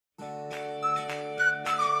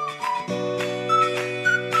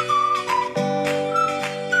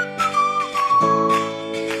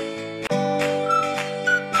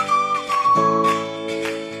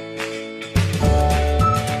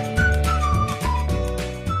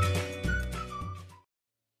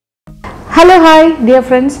Hello, hi, dear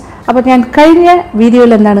friends. അപ്പോൾ ഞാൻ കഴിഞ്ഞ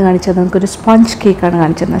വീഡിയോയിൽ എന്താണ് കാണിച്ചത്? നമുക്കൊരു സ്പോഞ്ച് കേക്കാണ്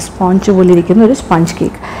കാണിച്ചത്. സ്പോഞ്ച് പോലെ ഇരിക്കുന്ന ഒരു സ്പോഞ്ച്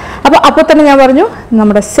കേക്ക്. അപ്പോൾ തന്നെ ഞാൻ പറഞ്ഞു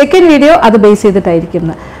നമ്മുടെ സെക്കൻഡ് വീഡിയോ അത് ബേസ്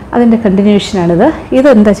ചെയ്തിട്ടായിരിക്കുന്നത്. അതിൻ്റെ കണ്ടിന്യൂഷനാണിത്. ഇത്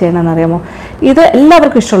എന്താ ചെയ്യണമെന്ന് അറിയാമോ? ഇത്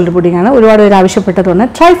എല്ലാവർക്കും ഇഷ്ടമുള്ളൊരു പുഡിങ്ങാണ്. ഒരുപാട് പേര് ആവശ്യപ്പെട്ടതുകൊണ്ട്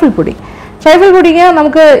ട്രൈഫിൾ പുഡിങ്. ട്രൈഫിൾ പുഡിങ്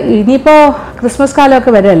നമുക്ക് ഇനിയിപ്പോൾ ക്രിസ്മസ്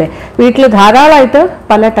കാലമൊക്കെ വരുമല്ലേ, വീട്ടിൽ ധാരാളമായിട്ട്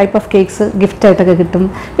പല ടൈപ്പ് ഓഫ് കേക്ക്സ് ഗിഫ്റ്റായിട്ടൊക്കെ കിട്ടും.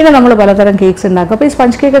 പിന്നെ നമ്മൾ പലതരം കേക്ക്സ് ഉണ്ടാക്കും. അപ്പോൾ ഈ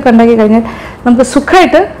സ്പഞ്ച് കേക്കൊക്കെ ഉണ്ടാക്കി കഴിഞ്ഞാൽ നമുക്ക്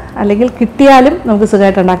സുഖമായിട്ട്, അല്ലെങ്കിൽ കിട്ടിയാലും നമുക്ക്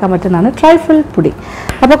സുഖമായിട്ട് ഉണ്ടാക്കാൻ പറ്റുന്നതാണ് ട്രൈഫിൾ പുഡിങ്.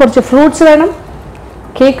 അപ്പോൾ കുറച്ച് ഫ്രൂട്ട്സ് വേണം,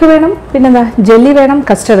 കേക്ക് വേണം, പിന്നെന്താ ജെല്ലി വേണം,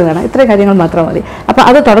 കസ്റ്റർഡ് വേണം. ഇത്രയും കാര്യങ്ങൾ മാത്രം മതി. അപ്പോൾ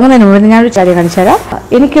അത് തുടങ്ങുന്നതിന് മുമ്പ് ഞാനൊരു കാര്യം കാണിച്ചു തരാം.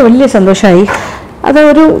 എനിക്ക് വലിയ സന്തോഷമായി. അത്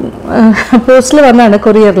ഒരു പോസ്റ്റിൽ വന്നതാണ്,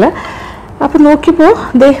 കൊറിയറിൽ. അപ്പോൾ നോക്കിയപ്പോൾ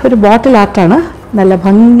ദേ ഒരു ബോട്ടിൽ ആർട്ടാണ്, നല്ല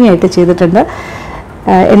ഭംഗിയായിട്ട് ചെയ്തിട്ടുണ്ട്.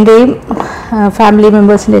 എൻ്റെയും ഫാമിലി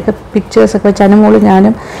മെമ്പേഴ്സിൻ്റെയൊക്കെ പിക്ചേഴ്സൊക്കെ വെച്ച് അനുമോളും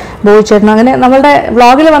ഞാനും ബോയിച്ചേട്ടനും അങ്ങനെ നമ്മളുടെ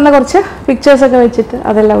വ്ളോഗിൽ വന്ന കുറച്ച് പിക്ചേഴ്സൊക്കെ വെച്ചിട്ട്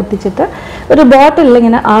അതെല്ലാം ഒട്ടിച്ചിട്ട് ഒരു ബോട്ടിലിൽ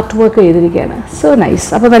ഇങ്ങനെ ആർട്ട് വർക്ക് ചെയ്തിരിക്കുകയാണ്. So nice.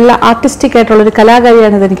 അപ്പോൾ നല്ല ആർട്ടിസ്റ്റിക് ആയിട്ടുള്ളൊരു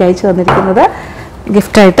കലാകാരിയാണ് ഇതെനിക്ക് അയച്ചു തന്നിരിക്കുന്നത്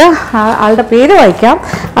ഗിഫ്റ്റായിട്ട്. ആളുടെ പേര് വായിക്കാം.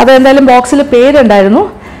 അതെന്തായാലും ബോക്സിൽ പേരുണ്ടായിരുന്നു,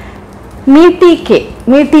 മീട്ടി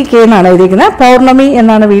കെ എന്നാണ് എഴുതിയിരിക്കുന്നത്. പൗർണമി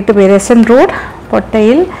എന്നാണ് വീട്ടുപേര്. SN road,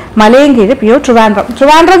 Pottayil, Malayinkeezhu, PO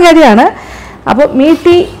ട്രിവാൻഡ്രംകാരിയാണ്. അപ്പോൾ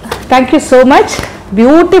മീട്ടി, thank you so much.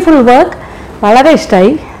 Beautiful work, വളരെ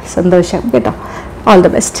ഇഷ്ടമായി, സന്തോഷം കേട്ടോ. All the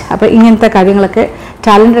best. അപ്പോൾ ഇങ്ങനത്തെ കാര്യങ്ങളൊക്കെ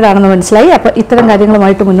ടാലൻറ്റഡ് ആണെന്ന് മനസ്സിലായി. അപ്പോൾ ഇത്തരം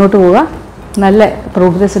കാര്യങ്ങളുമായിട്ട് മുന്നോട്ട് പോവുക, നല്ല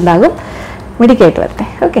പ്രോഗ്രസ് ഉണ്ടാകും. മിടുക്കായിട്ട് വരട്ടെ.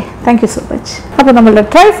 Okay, thank you so much. അപ്പോൾ നമ്മളുടെ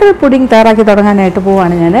ട്രൈഫിൾ പുഡിങ് തയ്യാറാക്കി തുടങ്ങാനായിട്ട്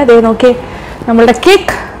പോവുകയാണ് ഞാൻ. അതേ നോക്കി, നമ്മളുടെ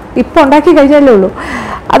കേക്ക് ഇപ്പോൾ ഉണ്ടാക്കി കഴിഞ്ഞല്ലേ ഉള്ളൂ.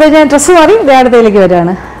 അത് ഞാൻ ഡ്രസ്സ് മാറി അടുത്തയിലേക്ക്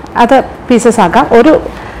വരികയാണ്. അത് പീസസ് ആക്കാം. ഒരു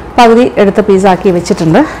പകുതി എടുത്ത് പീസാക്കി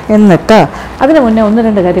വെച്ചിട്ടുണ്ട്. എന്നിട്ട് അതിന് മുന്നേ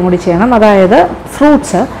 1-2 കാര്യം കൂടി ചെയ്യണം. അതായത്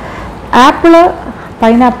ഫ്രൂട്ട്സ്, ആപ്പിള്,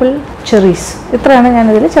 പൈനാപ്പിൾ, ചെറീസ്, ഇത്രയാണ്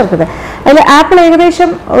ഞാനിതിൽ ചേർക്കുന്നത്. അതിൽ ആപ്പിൾ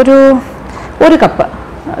ഏകദേശം ഒരു കപ്പ്,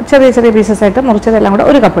 ചെറിയ പീസസായിട്ട് മുറിച്ചതെല്ലാം കൂടെ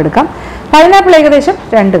 1 കപ്പ് എടുക്കാം. പൈനാപ്പിൾ ഏകദേശം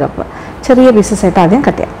 2 കപ്പ്, ചെറിയ പീസസായിട്ട് ആദ്യം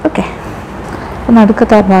കട്ട് ചെയ്യാം. ഓക്കെ,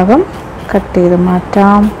 നടുക്കത്തെ ഭാഗം കട്ട് ചെയ്ത്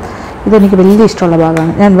മാറ്റാം. ഇതെനിക്ക് വലിയ ഇഷ്ടമുള്ള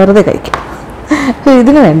ഭാഗമാണ്, ഞാൻ വെറുതെ കഴിക്കാം,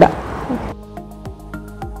 ഇതിന് വേണ്ട.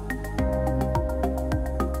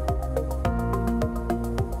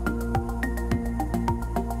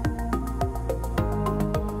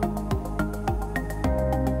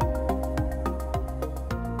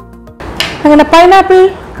 അങ്ങനെ പൈനാപ്പിൾ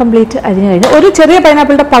കംപ്ലീറ്റ് അരിഞ്ഞു കഴിഞ്ഞു. ഒരു ചെറിയ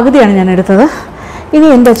പൈനാപ്പിളിൻ്റെ പകുതിയാണ് ഞാൻ എടുത്തത്. ഇനി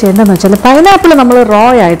എന്താ ചെയ്യേണ്ടതെന്ന് വെച്ചാൽ, പൈനാപ്പിൾ നമ്മൾ റോ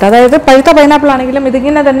ആയിട്ട്, അതായത് പഴുത്ത പൈനാപ്പിൾ ആണെങ്കിലും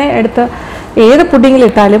ഇതിങ്ങനെ തന്നെ എടുത്ത് ഏത്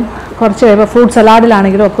പുഡിങ്ങിലിട്ടാലും കുറച്ച് കഴിയുമ്പോൾ ഫ്രൂട്ട്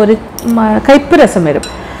സലാഡിലാണെങ്കിലും ഒക്കെ ഒരു കയ്പ്പ് രസം വരും.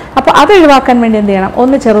 അപ്പോൾ അത് ഒഴിവാക്കാൻ വേണ്ടി എന്ത് ചെയ്യണം,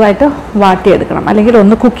 ഒന്ന് ചെറുതായിട്ട് വാട്ടിയെടുക്കണം, അല്ലെങ്കിൽ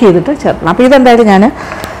ഒന്ന് കുക്ക് ചെയ്തിട്ട് ചേർക്കണം. അപ്പോൾ ഇതെന്തായാലും ഞാൻ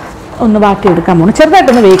ഒന്ന് വാട്ടിയെടുക്കാൻ പോകണം,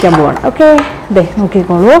 ചെറുതായിട്ടൊന്ന് വേവിക്കാൻ പോകണം. ഓക്കെ, ദേ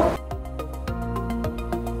നോക്കിക്കോളൂ.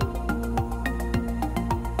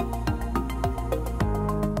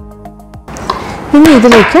 ഇനി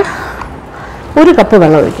ഇതിലേക്ക് 1 കപ്പ്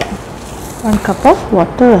വെള്ളം ഒഴിക്കാം. 1 കപ്പ് ഓഫ്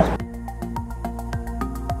വാട്ടർ.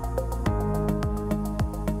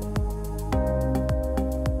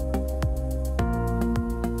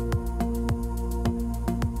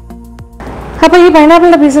 അപ്പോൾ ഈ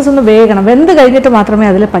പൈനാപ്പിളിൻ്റെ പീസസ് ഒന്ന് വേഗണം. വെന്ത് കഴിഞ്ഞിട്ട് മാത്രമേ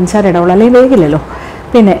അതിൽ പഞ്ചസാര ഇടാവുള്ളൂ, അല്ലെങ്കിൽ വേഗില്ലല്ലോ.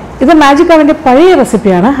 പിന്നെ ഇത് മാജിക് അവൻ്റെ പഴയ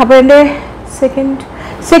റെസിപ്പിയാണ്. അപ്പോൾ എൻ്റെ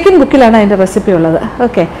സെക്കൻഡ് ബുക്കിലാണ് അതിൻ്റെ റെസിപ്പി ഉള്ളത്.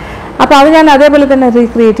 ഓക്കെ, അപ്പോൾ അത് ഞാൻ അതേപോലെ തന്നെ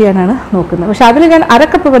റീക്രിയേറ്റ് ചെയ്യാനാണ് നോക്കുന്നത്. പക്ഷേ അതിൽ ഞാൻ 1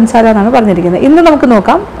 കപ്പ് പഞ്ചസാര എന്നാണ് പറഞ്ഞിരിക്കുന്നത്. ഇന്ന് നമുക്ക്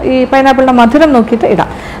നോക്കാം, ഈ പൈനാപ്പിളിൻ്റെ മധുരം നോക്കിയിട്ട് ഇടാം.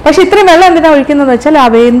 പക്ഷേ ഇത്രയും വെള്ളം എന്തിനാണ് ഒഴിക്കുന്നതെന്ന് വെച്ചാൽ, ആ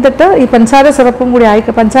വെന്തിട്ട് ഈ പഞ്ചസാര സിറപ്പും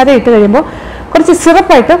കൂടി പഞ്ചസാര ഇട്ട് കഴിയുമ്പോൾ കുറച്ച്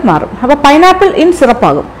സിറപ്പായിട്ട് മാറും. അപ്പോൾ പൈനാപ്പിൾ ഇൻ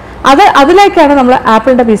സിറപ്പാകും. അതിലേക്കാണ് നമ്മൾ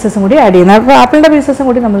ആപ്പിളിൻ്റെ പീസസും കൂടി ആഡ് ചെയ്യുന്നത്. അപ്പോൾ ആപ്പിളിൻ്റെ പീസസും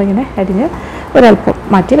കൂടി നമ്മളിങ്ങനെ അരിഞ്ഞ് ഒരല്പം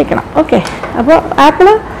മാറ്റി വെക്കണം. ഓക്കെ, അപ്പോൾ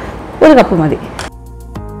ആപ്പിള് 1 കപ്പ് മതി.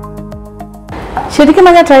 ശരിക്കും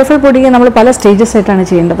പറഞ്ഞാൽ ട്രൈഫിൾ പുഡിങ് നമ്മൾ പല സ്റ്റേജസ് ആയിട്ടാണ്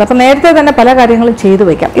ചെയ്യേണ്ടത്. അപ്പോൾ നേരത്തെ തന്നെ പല കാര്യങ്ങളും ചെയ്തു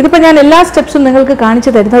വയ്ക്കാം. ഇതിപ്പോൾ ഞാൻ എല്ലാ സ്റ്റെപ്സും നിങ്ങൾക്ക് കാണിച്ചു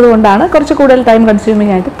തരുന്നത് കൊണ്ടാണ് കുറച്ച് കൂടുതൽ ടൈം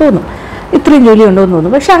കൺസ്യൂമിങ് ആയിട്ട് തോന്നും, ഇത്രയും ജോലി ഉണ്ടോ എന്ന്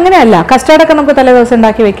തോന്നും. പക്ഷെ അങ്ങനെയല്ല. കസ്റ്റാർഡൊക്കെ നമുക്ക് തലേ ദിവസം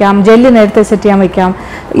ഉണ്ടാക്കി വെക്കാം, ജെല്ലി നേരത്തെ സെറ്റ് ചെയ്യാൻ വെക്കാം,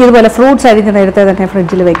 ഇതുപോലെ ഫ്രൂട്ട്സ് അരിഞ്ഞ് നേരത്തെ തന്നെ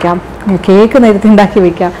ഫ്രിഡ്ജിൽ വെക്കാം, കേക്ക് നേരത്തെ ഉണ്ടാക്കി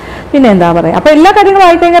വെക്കാം. പിന്നെ എന്താ പറയുക, അപ്പോൾ എല്ലാ കാര്യങ്ങളും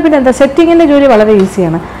ആയിക്കഴിഞ്ഞാൽ പിന്നെ എന്താ, സെറ്റിങ്ങിൻ്റെ ജോലി വളരെ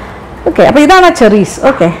ഈസിയാണ്. ഓക്കെ, അപ്പോൾ ഇതാണ് ചെറീസ്.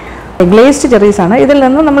 Okay, glazed ചെറീസാണ്. ഇതിൽ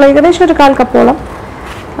നിന്ന് നമ്മൾ ഏകദേശം 1/4 കപ്പോളം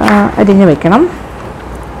അരിഞ്ഞ് വെക്കണം.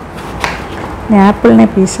 ആപ്പിളിനെ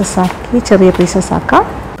പീസസാക്കി ചെറിയ പീസസാക്കാം.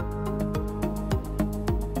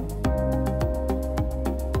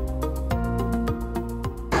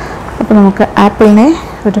 അപ്പോൾ നമുക്ക് ആപ്പിളിനെ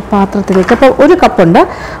ഒരു പാത്രത്തിലേക്ക്, അപ്പോൾ 1 കപ്പുണ്ട്,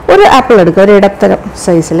 1 ആപ്പിൾ എടുക്കുക. ഒരു ഇടത്തരം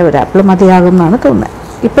സൈസിൽ 1 ആപ്പിൾ മതിയാകും എന്നാണ് തോന്നുന്നത്.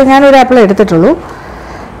 ഇപ്പോൾ ഞാൻ 1 ആപ്പിൾ എടുത്തിട്ടുള്ളൂ,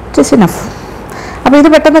 ഇറ്റ് ഈസ് ഇനഫ്. അപ്പോൾ ഇത്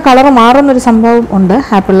പെട്ടെന്ന് കളർ മാറുന്നൊരു സംഭവം ഉണ്ട്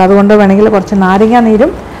ആപ്പിളിൽ. അതുകൊണ്ട് വേണമെങ്കിൽ കുറച്ച് നാരങ്ങ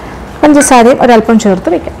നീരും പഞ്ചസാരയും ഒരല്പം ചേർത്ത്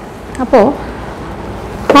വയ്ക്കാം. അപ്പോൾ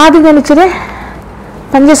ആദ്യം ഞാൻ ഇച്ചിരി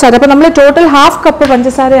പഞ്ചസാര. അപ്പോൾ നമ്മൾ ടോട്ടൽ ഹാഫ് കപ്പ്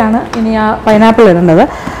പഞ്ചസാരയാണ് ഇനി ആ പൈനാപ്പിൾ ഇടേണ്ടത്.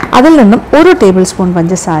 അതിൽ നിന്നും 1 ടേബിൾ സ്പൂൺ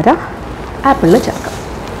പഞ്ചസാര ആപ്പിളിൽ ചേർക്കാം.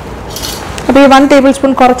 അപ്പോൾ ഈ 1 ടേബിൾ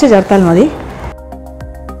സ്പൂൺ കുറച്ച് ചേർത്താൽ മതി.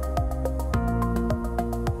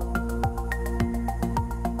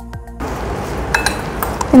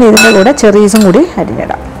 ഇനി ഇതിൻ്റെ കൂടെ ചെറീസും കൂടി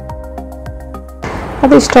അരിഞ്ഞിടാം.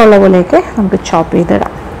 അത് ഇഷ്ടമുള്ള പോലെയൊക്കെ നമുക്ക് ചോപ്പ്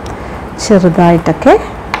ചെയ്തിടാം, ചെറുതായിട്ടൊക്കെ.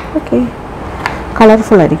 ഓക്കെ,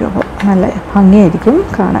 കളർഫുൾ ആയിരിക്കും, അപ്പോൾ നല്ല ഭംഗിയായിരിക്കും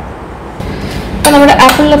കാണാൻ. അപ്പോൾ നമ്മുടെ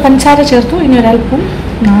ആപ്പിളിൽ പഞ്ചസാര ചേർത്തു. ഇനി ഒരല്പം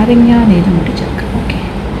നാരങ്ങ നീരും കൂടി ചേർക്കാം. ഓക്കെ,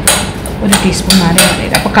 1 ടീസ്പൂൺ നാരങ്ങ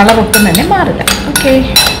നീര്. അപ്പോൾ കളർ ഒട്ടും തന്നെ മാറില്ല. ഓക്കെ,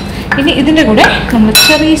 ഇനി ഇതിൻ്റെ കൂടെ നമ്മൾ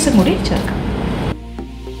ചെറീസും കൂടി ചേർക്കാം.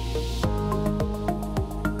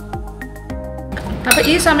 അപ്പോൾ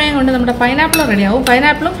ഈ സമയം കൊണ്ട് നമ്മുടെ പൈനാപ്പിൾ റെഡിയാവും.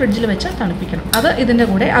 പൈനാപ്പിളും ഫ്രിഡ്ജിൽ വെച്ച് തണുപ്പിക്കണം. അത് ഇതിൻ്റെ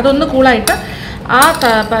കൂടെ അതൊന്ന് കൂളായിട്ട് ആ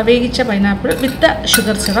വേവിച്ച പൈനാപ്പിൾ വിത്ത്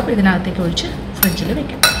ഷുഗർ സിറപ്പ് ഇതിനകത്തേക്ക് ഒഴിച്ച് ഫ്രിഡ്ജിൽ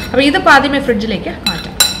വെക്കാം. അപ്പോൾ ഇത് ആദ്യമേ ഫ്രിഡ്ജിലേക്ക്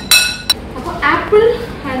മാറ്റാം. അപ്പോൾ ആപ്പിൾ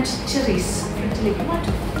ആൻഡ് ചെറീസ് ഫ്രിഡ്ജിലേക്ക്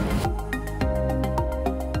മാറ്റാം.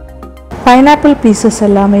 പൈനാപ്പിൾ പീസസ്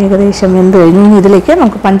എല്ലാം ഏകദേശം വെന്ത് കഴിഞ്ഞു. ഇനി ഇതിലേക്ക്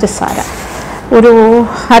നമുക്ക് പഞ്ചസാര ഒരു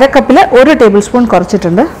അര കപ്പിൽ 1 ടേബിൾ സ്പൂൺ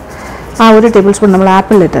കുറച്ചിട്ടുണ്ട്. ആ 1 ടേബിൾ സ്പൂൺ നമ്മൾ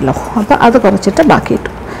ആപ്പിൾ ഇട്ടല്ലോ, അപ്പോൾ അത് കുറച്ചിട്ട് ബാക്കി ഇട്ടു.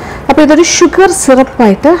 അപ്പോൾ ഇതൊരു ഷുഗർ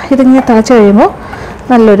സിറപ്പായിട്ട് ഇതിങ്ങനെ തിളച്ച് കഴിയുമ്പോൾ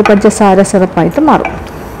നല്ലൊരു പഞ്ചസാര സിറപ്പായിട്ട് മാറും.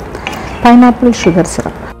 Pineapple sugar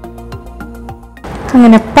syrup.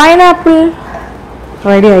 അങ്ങനെ pineapple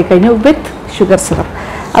ready ആയിക്കഴിഞ്ഞു with sugar syrup.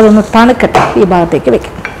 അതൊന്ന് തണുക്കട്ടെ, ഈ ഭാഗത്തേക്ക്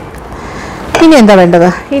വെക്കാം. ഇനി എന്താ വേണ്ടത്?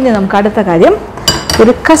 ഇനി നമുക്ക് അടുത്ത കാര്യം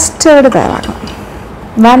ഒരു കസ്റ്റേർഡ് തയ്യാറാക്കണം,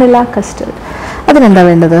 വാനില കസ്റ്റേർഡ്. അതിനെന്താ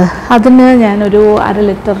വേണ്ടത്? അതിന് ഞാനൊരു 1/2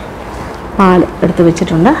 ലിറ്റർ പാൽ എടുത്ത്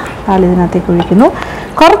വെച്ചിട്ടുണ്ട്. പാൽ ഇതിനകത്തേക്ക് ഒഴിക്കുന്നു.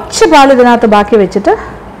 കുറച്ച് പാൽ ഇതിനകത്ത് ബാക്കി വെച്ചിട്ട്,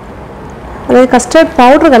 അതായത് കസ്റ്റേർഡ്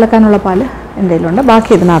പൗഡർ കലക്കാനുള്ള പാൽ എൻ്റെ കയ്യിലുണ്ട്,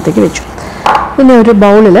 ബാക്കി ഇതിനകത്തേക്ക് വെച്ചു. പിന്നെ ഒരു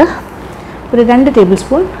ബൗളിൽ ഒരു 2 table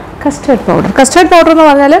spoon custard powder. Custard powder എന്ന്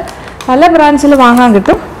പറഞ്ഞാൽ പല ബ്രാൻഡ്സിൽ വാങ്ങാൻ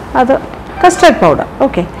കിട്ടും. അത് custard powder,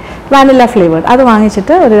 okay, vanilla flavoured. അത്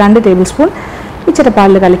വാങ്ങിച്ചിട്ട് ഒരു 2 ടേബിൾ സ്പൂൺ ഇച്ചിരി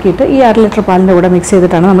പാലിൽ കലക്കിയിട്ട് ഈ 1/2 ലിറ്റർ പാലിൻ്റെ കൂടെ മിക്സ്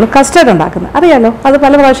ചെയ്തിട്ടാണ് നമ്മൾ കസ്റ്റേർഡ് ഉണ്ടാക്കുന്നത്. അറിയാലോ, അത്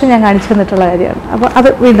പല പ്രാവശ്യം ഞാൻ കാണിച്ചു തന്നിട്ടുള്ള കാര്യമാണ്. അപ്പോൾ അത്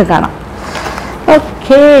വീണ്ടും കാണാം.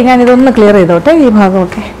 ഓക്കെ, ഞാനിതൊന്ന് ക്ലിയർ ചെയ്തോട്ടെ ഈ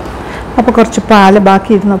ഭാഗമൊക്കെ. അപ്പോൾ കുറച്ച് പാൽ,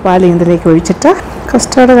 ബാക്കി ഇരുന്ന പാൽ ഇതിലേക്ക് ഒഴിച്ചിട്ട്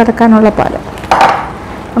കസ്റ്റേർഡ് കലക്കാനുള്ള പാൽ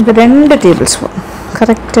നമുക്ക് 2 table spoon,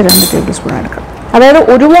 correct 2 table spoon എടുക്കാം. അതായത്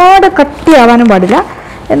ഒരുപാട് കട്ടിയാവാനും പാടില്ല,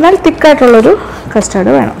 എന്നാൽ തിക്കായിട്ടുള്ളൊരു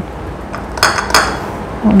കസ്റ്റേർഡ് വേണം.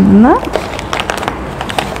 1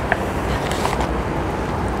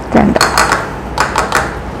 2.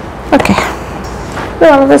 ഓക്കെ, ഇത്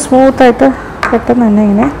വളരെ സ്മൂത്തായിട്ട് പെട്ടെന്ന് തന്നെ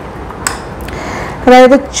ഇങ്ങനെ,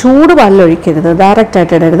 അതായത് ചൂട് പാലിലൊഴിക്കരുത്,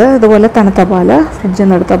 ഡയറക്റ്റായിട്ട് ഇടരുത്. ഇതുപോലെ തണുത്ത പാല്, ഫ്രിഡ്ജിൽ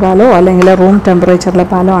നിന്ന് എടുത്ത പാലോ അല്ലെങ്കിൽ റൂം ടെമ്പറേച്ചറിലെ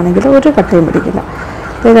പാലോ ആണെങ്കിൽ ഒരു കട്ടയും പിടിക്കില്ല.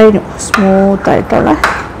 ഇത് കഴിഞ്ഞു, സ്മൂത്തായിട്ടുള്ള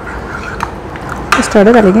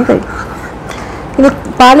കസ്റ്റേർഡ് കലങ്ങി കഴിഞ്ഞു. ഇനി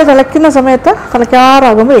പാല് തിളയ്ക്കുന്ന സമയത്ത്,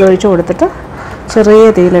 തിളയ്ക്കാറാകുമ്പോൾ ഇത് ഒഴിച്ച് കൊടുത്തിട്ട് ചെറിയ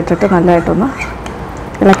തീയിലിട്ടിട്ട് നല്ലതായിട്ടൊന്ന്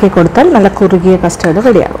ഇളക്കി കൊടുത്താൽ നല്ല കുറുകിയ കസ്റ്റേർഡ്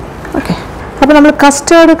റെഡിയാകും. ഓക്കെ, അപ്പോൾ നമ്മൾ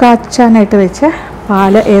കസ്റ്റേർഡ് കാച്ചാനായിട്ട് വെച്ച്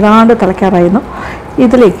പാല് ഏതാണ്ട് തിളയ്ക്കാറായിരുന്നു.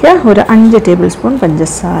 ഇതിലേക്ക് ഒരു 5 ടേബിൾ സ്പൂൺ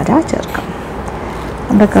പഞ്ചസാര ചേർക്കാം.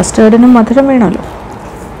 നമ്മുടെ കസ്റ്റേർഡിനും മധുരം വേണമല്ലോ.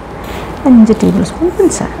 5 ടേബിൾ സ്പൂൺ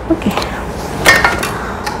പഞ്ചസാര. ഓക്കെ,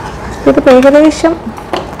 ഇതിപ്പോൾ ഏകദേശം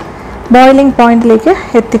ബോയിലിംഗ് പോയിന്റിലേക്ക്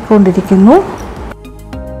എത്തിക്കൊണ്ടിരിക്കുന്നു.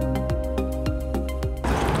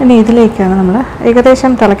 ഇനി ഇതിലേക്കാണ് നമ്മൾ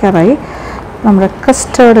ഏകദേശം തിളയ്ക്കാറായി നമ്മുടെ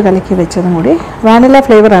കസ്റ്റേർഡ് കലക്കി വെച്ചതും കൂടി. വാനില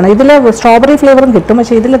ഫ്ലേവറാണ് ഇതിൽ, സ്ട്രോബെറി ഫ്ലേവറും കിട്ടും,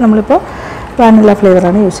 പക്ഷേ ഇതിൽ നമ്മളിപ്പോൾ വാനില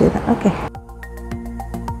ഫ്ലേവറാണ് യൂസ് ചെയ്യുന്നത്. ഓക്കെ,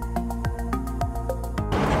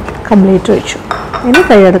 കംപ്ലീറ്റ് ഒഴിച്ചു. ഇനി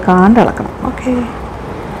കൈയെടുക്കാണ്ട് ഇളക്കണം. ഓക്കെ,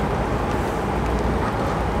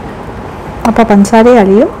 അപ്പോൾ പഞ്ചസാര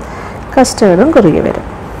അലിയും, കസ്റ്റേർഡും കുറുകി വരും.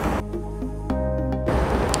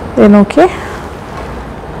 ഇത് നോക്കിയേ,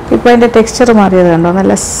 ഇപ്പോൾ അതിൻ്റെ ടെക്സ്ചർ മാറിയത് കണ്ടോ,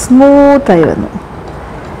 നല്ല സ്മൂത്തായി വന്നു.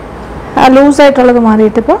 ആ ലൂസായിട്ടുള്ളത്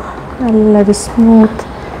മാറിയിട്ടിപ്പോൾ നല്ലൊരു സ്മൂത്ത്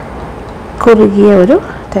കുറുകിയ ഒരു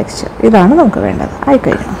ടെക്സ്ചർ. ഇതാണ് നമുക്ക് വേണ്ടത്.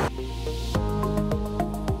 ആയിക്കഴിഞ്ഞു.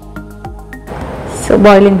 സോ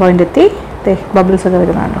ബോയിലിംഗ് പോയിൻ്റ് എത്തി. ബബിൾസ് ഒക്കെ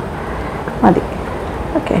വരുന്നുണ്ടോ? മതി.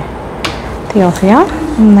 ഓക്കെ, തീ ഓഫ് ചെയ്യാം.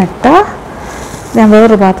 എന്നിട്ട് ഞാൻ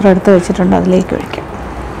വേറൊരു പാത്രം എടുത്ത് വെച്ചിട്ടുണ്ട്, അതിലേക്ക് ഒഴിക്കാം.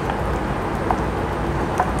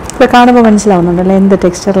 ഇപ്പോൾ കാണുമ്പോൾ മനസ്സിലാവുന്നുണ്ടല്ലോ എന്ത്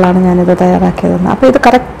ടെക്സ്ചറിലാണ് ഞാനിത് തയ്യാറാക്കിയതെന്ന്. അപ്പോൾ ഇത്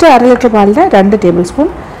കറക്റ്റ് 1/2 ലിറ്റർ പാലിന് 2 ടേബിൾ സ്പൂൺ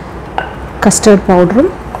കസ്റ്റേർഡ് പൗഡറും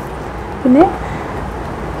പിന്നെ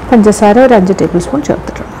പഞ്ചസാര ഒരു 5 ടേബിൾ സ്പൂൺ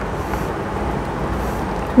ചേർത്തിട്ടുണ്ട്.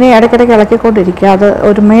 ഇനി ഇടയ്ക്കിടയ്ക്ക് ഇളക്കിക്കൊണ്ടിരിക്കുക. അത്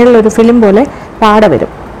ഒരു മേളിലൊരു ഫിലിം പോലെ പാട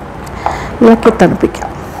വരും. ഇളക്കി തണുപ്പിക്കാം.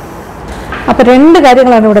 അപ്പോൾ 2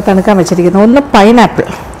 കാര്യങ്ങളാണ് ഇവിടെ തണുക്കാൻ വെച്ചിരിക്കുന്നത്. ഒന്ന് പൈനാപ്പിൾ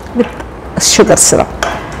വിത്ത് ഷുഗർ സിറപ്പ്,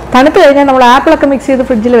 തണുത്ത് കഴിഞ്ഞാൽ നമ്മൾ ആപ്പിളൊക്കെ മിക്സ് ചെയ്ത്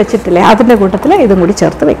ഫ്രിഡ്ജിൽ വെച്ചിട്ടില്ലേ, അതിൻ്റെ കൂട്ടത്തിൽ ഇതും കൂടി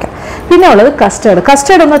ചേർത്ത് വെക്കാം. പിന്നെ ഉള്ളത് കസ്റ്റേർഡ്.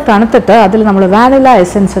 കസ്റ്റേർഡ് ഒന്ന് തണുത്തിട്ട് അതിൽ നമ്മൾ വാനില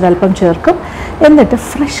എസൻസ് ഒരല്പം ചേർക്കും. എന്നിട്ട്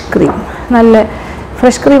ഫ്രഷ് ക്രീം, നല്ല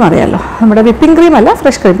ഫ്രഷ് ക്രീം അറിയാമല്ലോ, നമ്മുടെ വിപ്പിംഗ് ക്രീം അല്ല,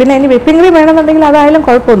 ഫ്രഷ് ക്രീം. പിന്നെ ഇനി വിപ്പിംഗ് ക്രീം വേണമെന്നുണ്ടെങ്കിൽ അതായാലും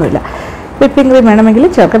കുഴപ്പമൊന്നുമില്ല. വിപ്പിംഗ് ക്രീം വേണമെങ്കിൽ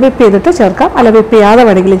ചേർക്കാം, വിപ്പ് ചെയ്തിട്ട് ചേർക്കാം, അല്ല വിപ്പ് ചെയ്യാതെ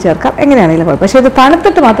വേണമെങ്കിലും ചേർക്കാം, എങ്ങനെയാണെങ്കിലും കുഴപ്പം. പക്ഷേ ഇത്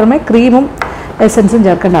തണുത്തിട്ട് മാത്രമേ ക്രീമും എസൻസും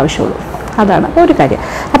ചേർക്കേണ്ട ആവശ്യമുള്ളൂ. അതാണ് ഒരു കാര്യം.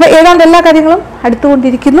 അപ്പോൾ ഏതാണ്ട് എല്ലാ കാര്യങ്ങളും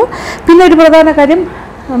അടുത്തുകൊണ്ടിരിക്കുന്നു. പിന്നെ ഒരു പ്രധാന കാര്യം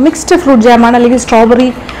മിക്സ്ഡ് ഫ്രൂട്ട് ജാമാണ്, അല്ലെങ്കിൽ സ്ട്രോബെറി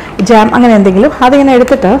ജാം, അങ്ങനെ എന്തെങ്കിലും. അതിങ്ങനെ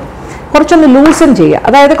എടുത്തിട്ട് കുറച്ചൊന്ന് ലൂസൺ ചെയ്യുക.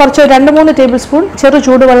 അതായത് കുറച്ച് 2-3 ടേബിൾ സ്പൂൺ ചെറു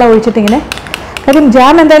ചൂടുവെള്ളം ഒഴിച്ചിട്ടിങ്ങനെ, കാര്യം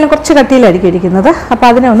ജാം എന്തായാലും കുറച്ച് കട്ടിയിലായിരിക്കും ഇരിക്കുന്നത്, അപ്പോൾ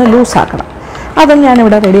അതിനെ ഒന്ന് ലൂസാക്കണം. അതും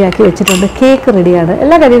ഞാനിവിടെ റെഡിയാക്കി വെച്ചിട്ടുണ്ട്. കേക്ക് റെഡിയാണ്,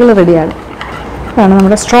 എല്ലാ കാര്യങ്ങളും റെഡിയാണ്. ഇതാണ്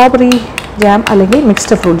നമ്മുടെ സ്ട്രോബെറി ജാം അല്ലെങ്കിൽ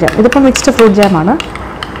മിക്സ്ഡ് ഫ്രൂട്ട് ജാം. ഇതിപ്പോൾ മിക്സ്ഡ് ഫ്രൂട്ട് ജാമാണ്.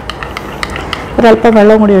 ഒരല്പം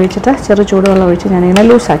വെള്ളം കൂടി ഒഴിച്ചിട്ട് ചെറു ചൂടുവെള്ളം ഒഴിച്ച് ഞാനിങ്ങനെ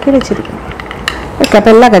ലൂസാക്കി വെച്ചിരിക്കുന്നു. ഓക്കെ,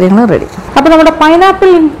 അപ്പോൾ എല്ലാ കാര്യങ്ങളും റെഡി. അപ്പോൾ നമ്മുടെ പൈനാപ്പിൾ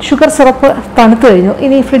ഷുഗർ സിറപ്പ് തണുത്ത് കഴിഞ്ഞു.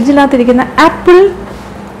 ഇനി ഫ്രിഡ്ജിനകത്തിരിക്കുന്ന ആപ്പിൾ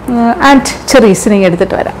ആൻഡ് ചെറീസിനെ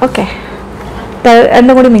എടുത്തിട്ട് വരാം. ഓക്കെ,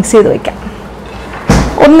 രണ്ടും കൂടി മിക്സ് ചെയ്ത് വയ്ക്കാം.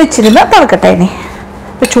 ഒന്നിച്ചിരുന്ന് തണുക്കട്ടെ. ഇനി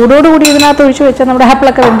ഇപ്പോൾ ചൂടോടുകൂടി ഇതിനകത്ത് ഒഴിച്ച് വെച്ചാൽ നമ്മുടെ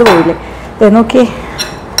ആപ്പിളൊക്കെ വെന്ത് പോയില്ലേ. നോക്കിയേ,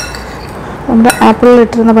 നമ്മുടെ ആപ്പിളിൽ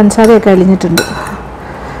ഇട്ടിരുന്ന പഞ്ചസാരയൊക്കെ അലിഞ്ഞിട്ടുണ്ട്.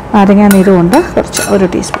 നാരങ്ങാ നീരുകൊണ്ട് കുറച്ച് 1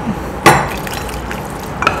 ടീസ്പൂൺ.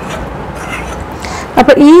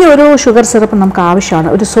 അപ്പോൾ ഈ ഒരു ഷുഗർ സിറപ്പ് നമുക്ക് ആവശ്യമാണ്.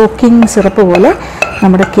 ഒരു സോക്കിംഗ് സിറപ്പ് പോലെ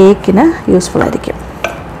നമ്മുടെ കേക്കിന് യൂസ്ഫുൾ ആയിരിക്കും.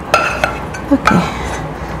 ഓക്കെ,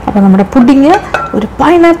 അപ്പോൾ നമ്മുടെ പുഡിങ് ഒരു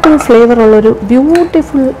പൈനാപ്പിൾ ഫ്ലേവറുള്ളൊരു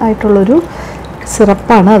ബ്യൂട്ടിഫുൾ ആയിട്ടുള്ളൊരു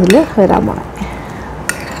സിറപ്പാണ് അതിൽ വരാൻ പോണത്.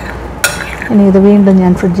 ഇനി ഇത് വീണ്ടും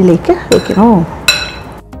ഞാൻ ഫ്രിഡ്ജിലേക്ക് വയ്ക്കണോ.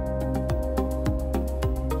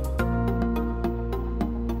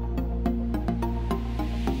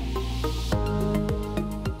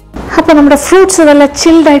 അപ്പോൾ നമ്മുടെ ഫ്രൂട്ട്സ് നല്ല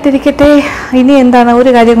ചിൽഡായിട്ടിരിക്കട്ടെ. ഇനി എന്താണ്, ഒരു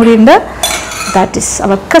കാര്യം കൂടി ഉണ്ട്, ദാറ്റ് ഈസ്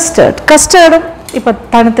അവർ കസ്റ്റേർഡ്. കസ്റ്റേർഡും ഇപ്പോൾ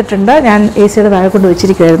തണുത്തിട്ടുണ്ട്. ഞാൻ AC-യുടെ താഴെ കൊണ്ട്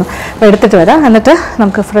വെച്ചിരിക്കുമായിരുന്നു. അപ്പോൾ എടുത്തിട്ട് വരാം. എന്നിട്ട്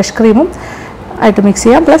നമുക്ക് ഫ്രഷ് ക്രീമും ആയിട്ട് മിക്സ്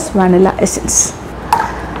ചെയ്യാം, പ്ലസ് വാനില എസൻസ്.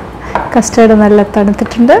 കസ്റ്റേർഡ് നല്ല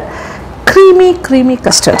തണുത്തിട്ടുണ്ട്. Creamy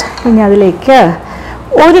custard. ഇനി അതിലേക്ക്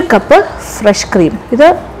 1 കപ്പ് ഫ്രഷ് ക്രീം. ഇത്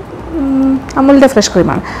അമുലിൻ്റെ ഫ്രഷ്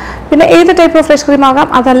ക്രീമാണ്. പിന്നെ ഏത് ടൈപ്പ് ഓഫ് ഫ്രഷ് ക്രീം ആകാം.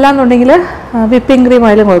 അതല്ലാന്നുണ്ടെങ്കിൽ വിപ്പിംഗ് ക്രീം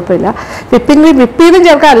ആയാലും കുഴപ്പമില്ല. വിപ്പിംഗ് ക്രീം വിപ്പ് ചെയ്തും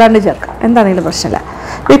ചേർക്കാം, അല്ലാണ്ട് ചേർക്കാം, എന്താണെങ്കിലും പ്രശ്നമില്ല.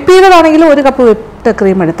 വിപ്പ് ചെയ്തതാണെങ്കിൽ 1 കപ്പ് വിപ്ഡ്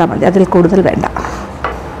ക്രീം എടുത്താൽ മതി, അതിൽ കൂടുതൽ വേണ്ട.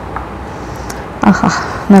 ആഹാ,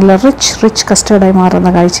 നല്ല റിച്ച് കസ്റ്റേർഡായി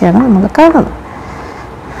മാറുന്ന കാഴ്ചയാണ് നമ്മൾ കാണുന്നത്.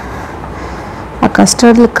 ആ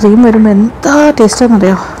കസ്റ്റേർഡിൽ ക്രീം വരുമ്പോൾ എന്താ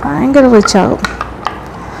ടേസ്റ്റാണെന്നറിയോ, ഭയങ്കര റിച്ച് ആകും.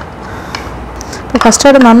 അപ്പോൾ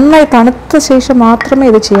കസ്റ്റേർഡ് നന്നായി തണുത്ത ശേഷം മാത്രമേ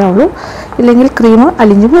ഇത് ചെയ്യാവുള്ളൂ, ഇല്ലെങ്കിൽ ക്രീം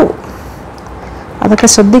അലിഞ്ഞു പോകും. അതൊക്കെ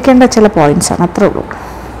ശ്രദ്ധിക്കേണ്ട ചില പോയിൻറ്റ്സാണ്, അത്രേ ഉള്ളൂ.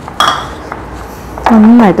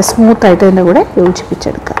 നന്നായിട്ട് സ്മൂത്തായിട്ട് ഇതിൻ്റെ കൂടെ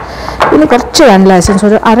യോജിപ്പിച്ചെടുക്കുക. ഇനി കുറച്ച് വാനില എസൻസ്,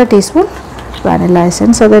 ഒരു 1/2 ടീസ്പൂൺ വാനില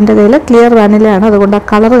എസൻസ്. അതെൻ്റെ കയ്യിൽ ക്ലിയർ വാനിലയാണ്, അതുകൊണ്ട് ആ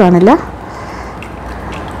കളർ കാണില്ല,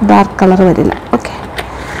 ഡാർക്ക് കളർ വരില്ല. ഓക്കെ,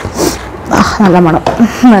 നല്ല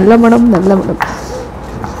മണം.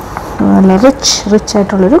 നല്ല റിച്ച്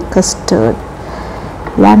ആയിട്ടുള്ളൊരു കസ്റ്റേർഡ്,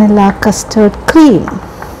 വാനില കസ്റ്റേർഡ് ക്രീം.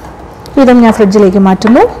 ഇതും ഞാൻ ഫ്രിഡ്ജിലേക്ക്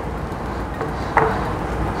മാറ്റുന്നു.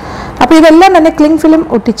 അപ്പോൾ ഇതെല്ലാം തന്നെ ക്ലിംഗ് ഫിലിം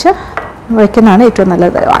ഒട്ടിച്ച് വയ്ക്കുന്നതാണ് ഏറ്റവും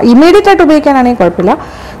നല്ലത്. ഇമ്മീഡിയറ്റ് ആയിട്ട് ഉപയോഗിക്കാനാണെങ്കിൽ കുഴപ്പമില്ല.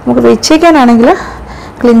 നമുക്ക് വെച്ചേക്കാനാണെങ്കിൽ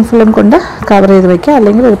ക്ലിംഗ് ഫിലിം കൊണ്ട് കവർ ചെയ്ത് വയ്ക്കുക,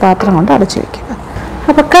 അല്ലെങ്കിൽ ഒരു പാത്രം കൊണ്ട് അടച്ചു വയ്ക്കുക.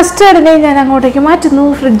 അപ്പോൾ കസ്റ്റേർഡിനെ ഞാൻ അങ്ങോട്ടേക്ക് മാറ്റുന്നു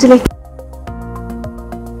ഫ്രിഡ്ജിലേക്ക്.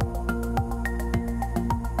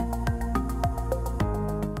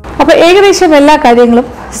 അപ്പോൾ ഏകദേശം എല്ലാ കാര്യങ്ങളും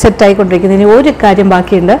സെറ്റായിക്കൊണ്ടിരിക്കുന്നു. ഇനി ഒരു കാര്യം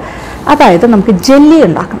ബാക്കിയുണ്ട്, അതായത് നമുക്ക് ജെല്ലി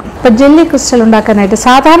ഉണ്ടാക്കണം. അപ്പോൾ ജെല്ലി ക്രിസ്റ്റൽ ഉണ്ടാക്കാനായിട്ട്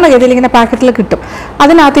സാധാരണ ഗതിയിൽ ഇങ്ങനെ പാക്കറ്റിൽ കിട്ടും.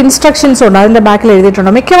 അതിനകത്ത് ഇൻസ്ട്രക്ഷൻസും ഉണ്ട്, അതിൻ്റെ ബാക്കിൽ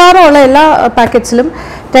എഴുതിയിട്ടുണ്ട്. മിക്കവാറും ഉള്ള എല്ലാ പാക്കറ്റ്സിലും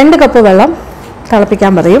 2 കപ്പ് വെള്ളം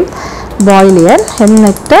തിളപ്പിക്കാൻ പറയും, ബോയിൽ ചെയ്യാൻ.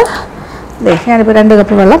 എന്നിട്ട് ഞാനിപ്പോൾ 2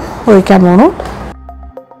 കപ്പ് വെള്ളം ഒഴിക്കാൻ പോണു.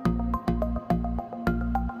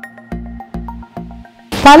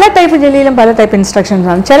 പല ടൈപ്പ് ജെല്ലിയിലും പല ടൈപ്പ് ഇൻസ്ട്രക്ഷൻസ്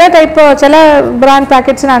ആണ്. ചില ബ്രാൻഡ്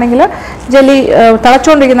പാക്കറ്റ്സിനാണെങ്കിൽ ജെല്ലി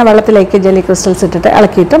തിളച്ചുകൊണ്ടിരിക്കുന്ന വെള്ളത്തിലേക്ക് ജെല്ലി ക്രിസ്റ്റൽസ് ഇട്ടിട്ട്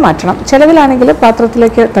ഇളക്കിയിട്ട് മാറ്റണം. ചിലതിലാണെങ്കിൽ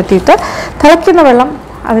പാത്രത്തിലേക്ക് തട്ടിയിട്ട് തിളയ്ക്കുന്ന വെള്ളം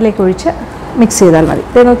അതിലേക്ക് ഒഴിച്ച് മിക്സ് ചെയ്താൽ മതി.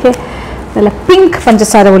 ഇത് നോക്കിയേ, നല്ല പിങ്ക്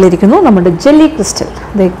പഞ്ചസാര പോലെ ഇരിക്കുന്നു നമ്മുടെ ജെല്ലി ക്രിസ്റ്റൽ.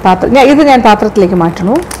 ഇത് ഞാൻ പാത്രത്തിലേക്ക്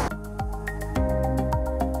മാറ്റുന്നു.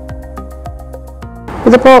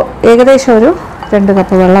 ഇതിപ്പോൾ ഏകദേശം ഒരു 2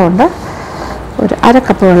 കപ്പ് വെള്ളമുണ്ട്. ഒരു 1/2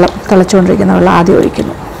 കപ്പ് വെള്ളം, തിളച്ചുകൊണ്ടിരിക്കുന്ന വെള്ളം ആദ്യം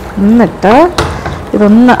ഒഴിക്കുന്നു. എന്നിട്ട്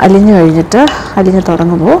ഇതൊന്ന് അലിഞ്ഞ്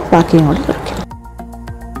തുടങ്ങുമ്പോൾ ബാക്കിയും കൂടി ഒഴിക്കും.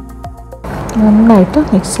 നന്നായിട്ട്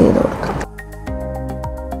മിക്സ് ചെയ്ത് കൊടുക്കും.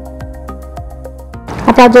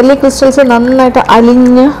 അപ്പോൾ ആ ജെല്ലി ക്രിസ്റ്റൽസ് നന്നായിട്ട്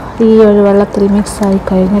അലിഞ്ഞ് ഈ ഒരു വെള്ളത്തിൽ മിക്സായി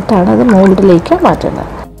കഴിഞ്ഞിട്ടാണ് അത് മോൾഡിലേക്ക്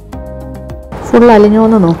മാറ്റുന്നത്. ഫുൾ അലിഞ്ഞോ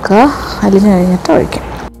എന്ന് നോക്കുക, അലിഞ്ഞ് കഴിഞ്ഞിട്ട് ഒഴിക്കാം.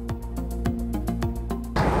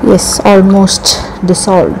 Yes, almost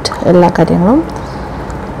dissolved. എല്ലാ കാര്യങ്ങളും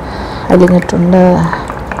അലിഞ്ഞിട്ടുണ്ട്.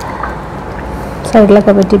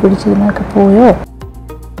 സൈഡിലൊക്കെ പറ്റി പിടിച്ചതിനൊക്കെ പോയോ?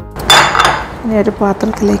 ഇനി ഒരു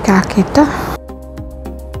പാത്രത്തിലേക്ക് ആക്കിയിട്ട്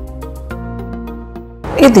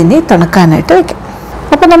ഇതിനെ തണുക്കാനായിട്ട് വയ്ക്കാം.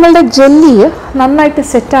 അപ്പോൾ നമ്മളുടെ ജെല്ലി നന്നായിട്ട്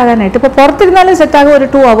സെറ്റാകാനായിട്ട്, ഇപ്പോൾ പുറത്തിരുന്നാലും സെറ്റാകും, ഒരു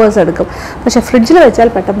 2 hours എടുക്കും. പക്ഷേ ഫ്രിഡ്ജിൽ വെച്ചാൽ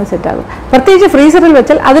പെട്ടെന്ന് സെറ്റാകും. പ്രത്യേകിച്ച് ഫ്രീസറിൽ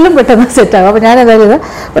വെച്ചാൽ അതിലും പെട്ടെന്ന് സെറ്റാകും. അപ്പോൾ ഞാൻ എന്തായാലും ഇത്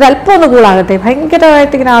ഒരല്പം ഒന്ന് കൂളാകട്ടെ.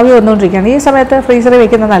 ഭയങ്കരമായിട്ട് ഇങ്ങനെ ആവി വന്നുകൊണ്ടിരിക്കുകയാണ്. ഈ സമയത്ത് ഫ്രീസറിൽ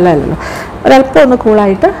വെക്കുന്നത് നല്ലതല്ലല്ലോ. ഒരല്പം ഒന്ന്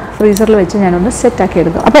കൂളായിട്ട് ഫ്രീസറിൽ വെച്ച് ഞാനൊന്ന് സെറ്റാക്കി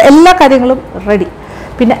എടുക്കും. അപ്പോൾ എല്ലാ കാര്യങ്ങളും റെഡി.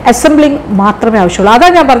 പിന്നെ അസംബ്ലിങ് മാത്രമേ ആവശ്യമുള്ളൂ.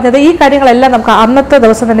 അതാണ് ഞാൻ പറഞ്ഞത്, ഈ കാര്യങ്ങളെല്ലാം നമുക്ക് അന്നത്തെ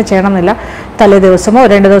ദിവസം തന്നെ ചെയ്യണമെന്നില്ല. തലേ ദിവസമോ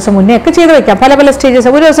 2 ദിവസം മുന്നേ ഒക്കെ ചെയ്ത് വെക്കാം. പല പല സ്റ്റേജസ്.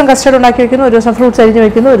 ഒരു ദിവസം കസ്റ്റർഡ് ഉണ്ടാക്കി വെക്കുന്നു, ഒരു ദിവസം ഫ്രൂട്ട്സ് അരിഞ്ഞ്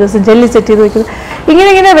വെക്കുന്നു, ഒരു ദിവസം ജെല്ലി സെറ്റ് ചെയ്ത് വെക്കുന്നു.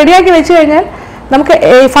 ഇങ്ങനെ റെഡിയാക്കി വെച്ച് കഴിഞ്ഞാൽ നമുക്ക്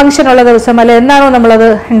ഫംഗ്ഷൻ ഉള്ള ദിവസം അല്ലെ എന്നാണോ നമ്മളത്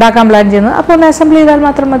ഉണ്ടാക്കാൻ പ്ലാൻ ചെയ്യുന്നത് അപ്പോൾ ഒന്ന് അസംബിൾ ചെയ്താൽ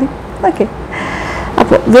മാത്രം മതി. ഓക്കെ,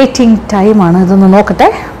 അപ്പോൾ വെയിറ്റിംഗ് ടൈമാണ്. ഇതൊന്ന്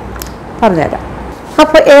നോക്കട്ടെ, പറഞ്ഞുതരാം.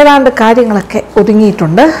 അപ്പോൾ ഏതാണ്ട് കാര്യങ്ങളൊക്കെ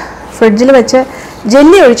ഒതുങ്ങിയിട്ടുണ്ട്. ഫ്രിഡ്ജിൽ വെച്ച്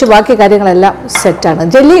ജെല്ലി ഒഴിച്ച് ബാക്കി കാര്യങ്ങളെല്ലാം സെറ്റാണ്.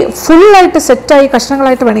 ജെല്ലി ഫുള്ളായിട്ട് സെറ്റായി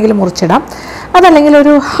കഷ്ണങ്ങളായിട്ട് വേണമെങ്കിൽ മുറിച്ചിടാം. അതല്ലെങ്കിൽ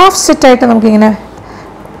ഒരു ഹാഫ് സെറ്റായിട്ട് നമുക്കിങ്ങനെ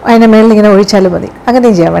അതിൻ്റെ മേളിൽ ഇങ്ങനെ ഒഴിച്ചാലും മതി.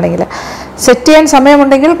 അങ്ങനെയും ചെയ്യാം. വേണമെങ്കിൽ സെറ്റ് ചെയ്യാൻ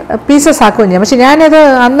സമയമുണ്ടെങ്കിൽ പീസസ് ആക്കുകയും ചെയ്യാം. പക്ഷേ ഞാനിത്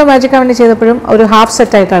അന്ന് മാജിക് അവന് ചെയ്തപ്പോഴും ഒരു ഹാഫ്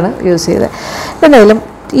സെറ്റായിട്ടാണ് യൂസ് ചെയ്തത്. എന്തായാലും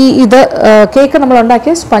ഇത് കേക്ക് നമ്മൾ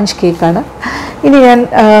ഉണ്ടാക്കിയ സ്പഞ്ച് കേക്കാണ്. ഇനി ഞാൻ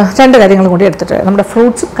 2 കാര്യങ്ങളും കൂടി എടുത്തിട്ട് നമ്മുടെ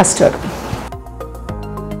ഫ്രൂട്ട്സും കസ്റ്റേർഡും.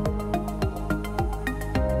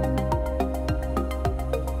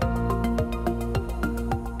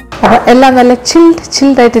 അപ്പോൾ എല്ലാം നല്ല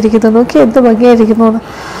ചിൽഡായിട്ടിരിക്കുന്നു. നോക്കി എന്ത് ഭംഗിയായിരിക്കുന്നു.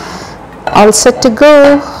 All set go.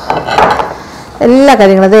 എല്ലാ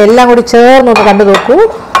കാര്യങ്ങളും അത് എല്ലാം കൂടി ചേർന്നൊന്ന് കണ്ടു നോക്കൂ.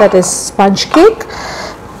 That is sponge cake,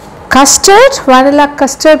 custard, vanilla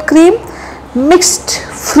custard cream, mixed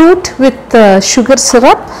fruit with sugar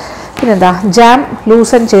syrup, പിന്നെന്താ ജാം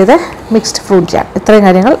ലൂസൻ ചെയ്ത് മിക്സ്ഡ് ഫ്രൂട്ട് ജാം. ഇത്രയും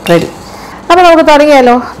കാര്യങ്ങൾ റെഡി. അപ്പോൾ നമുക്ക്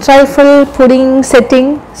തുടങ്ങിയാലോ. ട്രൈഫിൾ പുഡിംഗ് സെറ്റിംഗ്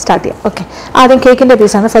സ്റ്റാർട്ട് ചെയ്യാം. ഓക്കെ, ആദ്യം കേക്കിൻ്റെ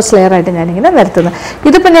പീസാണ് ഫസ്റ്റ് ലെയറായിട്ട് ഞാനിങ്ങനെ നിരത്തുന്നത്.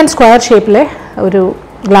 ഇതിപ്പോൾ ഞാൻ സ്ക്വയർ ഷേപ്പിലെ ഒരു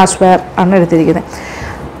ഗ്ലാസ് വെയർ ആണ് എടുത്തിരിക്കുന്നത്.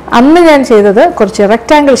 അന്ന് ഞാൻ ചെയ്തത് കുറച്ച്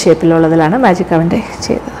റെക്റ്റാങ്കിൾ ഷേപ്പിലുള്ളതിലാണ് മാജിക് അവൻ്റെ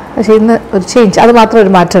ചെയ്തത്. പക്ഷേ ഇന്ന് ഒരു ചേഞ്ച്, അത് മാത്രം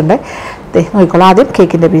ഒരു മാറ്റമുണ്ട്. നോക്കിക്കോളാം. ആദ്യം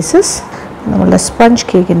കേക്കിൻ്റെ പീസസ്, നമ്മളുടെ സ്പഞ്ച്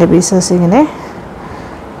കേക്കിൻ്റെ പീസസ് ഇങ്ങനെ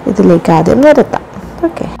ഇതിലേക്ക് ആദ്യം നിരത്താം.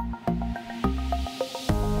 ഓക്കെ,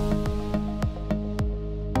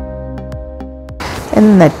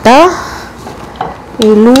 എന്നിട്ട് ഈ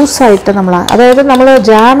ലൂസായിട്ട് അതായത് നമ്മൾ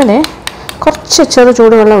ജാമിനെ കുറച്ച് ചെറു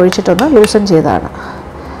ചൂടുവെള്ളം ഒഴിച്ചിട്ടൊന്ന് ലൂസൻ ചെയ്തതാണ്.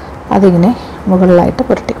 അതിങ്ങനെ മുകളിലായിട്ട്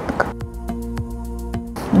പുരട്ടി കൊടുക്കും.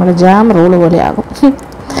 നമ്മുടെ ജാം റോള് പോലെ ആകും.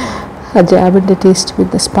 ആ ജാമിൻ്റെ ടേസ്റ്റ്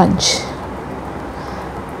വിത്ത് ദ സ്പഞ്ച്,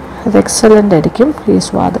 അത് എക്സലൻ്റ് ആയിരിക്കും ഈ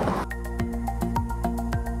സ്വാദ്.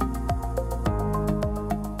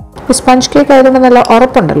 സ്പഞ്ച് കേക്ക് ആയതുകൊണ്ട് നല്ല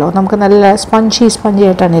ഉറപ്പുണ്ടല്ലോ, നമുക്ക് നല്ല സ്പഞ്ചി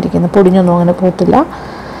ആയിട്ടാണ് ഇരിക്കുന്നത്. പൊടിഞ്ഞൊന്നും അങ്ങനെ പോകത്തില്ല.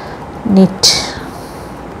 നീറ്റ്.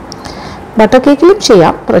 ബട്ടർ കേക്കിലും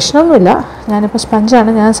ചെയ്യാം, പ്രശ്നമൊന്നുമില്ല. ഞാനിപ്പോൾ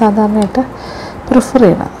സ്പഞ്ചാണ് ഞാൻ സാധാരണയായിട്ട് പ്രിഫർ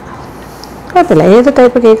ചെയ്യണത്. കുഴപ്പമില്ല, ഏത്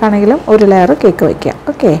ടൈപ്പ് കേക്കാണെങ്കിലും ഒരു ലെയർ കേക്ക് വയ്ക്കാം.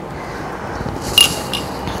 ഓക്കെ,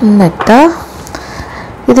 എന്നിട്ട്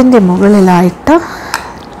ഇതിൻ്റെ മുകളിലായിട്ട്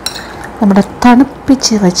നമ്മുടെ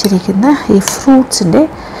തണുപ്പിച്ച് വച്ചിരിക്കുന്ന ഈ ഫ്രൂട്ട്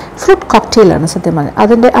കോക്ടെയിലാണ് സത്യം പറഞ്ഞാൽ.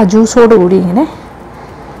 അതിൻ്റെ ആ ജ്യൂസോട് കൂടി ഇങ്ങനെ,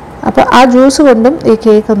 അപ്പോൾ ആ ജ്യൂസ് കൊണ്ടും ഈ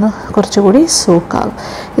കേക്കൊന്ന് കുറച്ചുകൂടി സോക്കാകും.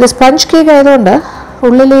 ഇത് സ്പഞ്ച് കേക്ക് ആയതുകൊണ്ട്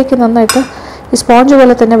ഉള്ളിലേക്ക് നന്നായിട്ട് ഈ സ്പോഞ്ച്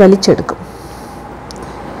പോലെ തന്നെ വലിച്ചെടുക്കും.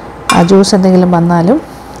 ആ ജ്യൂസ് എന്തെങ്കിലും വന്നാലും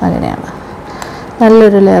അങ്ങനെയാണ്.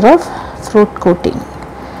 നല്ലൊരു layer of fruit coating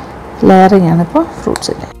layering ആണിപ്പോൾ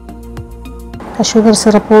ഫ്രൂട്ട്സിൻ്റെ. ആ ഷുഗർ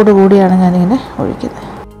സിറപ്പോട് കൂടിയാണ് ഞാനിങ്ങനെ ഒഴിക്കുന്നത്.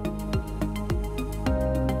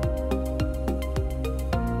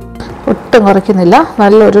 ഒട്ടും കുറയ്ക്കുന്നില്ല,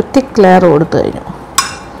 നല്ലൊരു തിക്ക് ലെയർ കൊടുത്തു കഴിഞ്ഞു.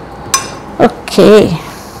 ഓക്കെ,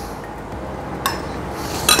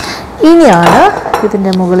 ഇനിയാണ്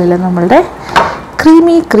ഇതിൻ്റെ മുകളിൽ നമ്മളുടെ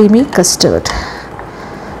ക്രീമി കസ്റ്റേർഡ്,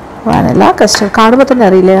 വാനില കസ്റ്റേർഡ്. കാണുമ്പോൾ തന്നെ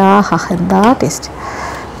അറിയില്ലേ, ആഹാ എന്താ ടേസ്റ്റ്.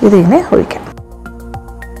 ഇതിങ്ങനെ ഒഴിക്കാം.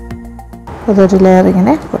 അതൊരു ലെയർ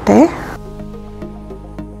ഇങ്ങനെ പോട്ടെ.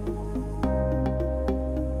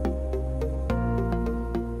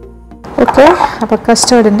 ഓക്കെ, അപ്പോൾ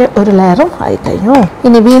കസ്റ്റേർഡിൻ്റെ ഒരു ലെയറും ആയിക്കഴിഞ്ഞു.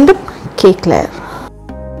 ഇനി വീണ്ടും കേക്ക് ലെയർ.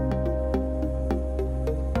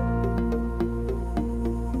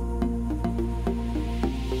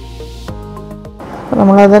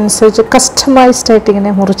 നമ്മളതനുസരിച്ച് കസ്റ്റമൈസ്ഡ് ആയിട്ട്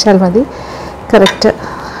ഇങ്ങനെ മുറിച്ചാൽ മതി, കറക്റ്റ്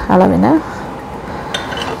അളവിന്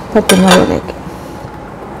പറ്റുന്ന പോലെയൊക്കെ.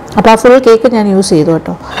 അപ്പോൾ ആ ഫുൾ കേക്ക് ഞാൻ യൂസ് ചെയ്തു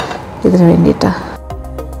കേട്ടോ ഇതിന് വേണ്ടിയിട്ട്.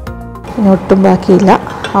 ഇനി ഒട്ടും ബാക്കിയില്ല,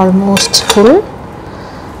 almost full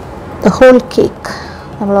the whole cake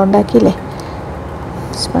നമ്മൾ ഉണ്ടാക്കിയില്ലേ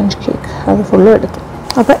സ്പഞ്ച് കേക്ക്, അത് ഫുള്ളും എടുത്തു.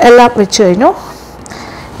 അപ്പോൾ എല്ലാം വെച്ച് കഴിഞ്ഞു.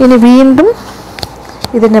 ഇനി വീണ്ടും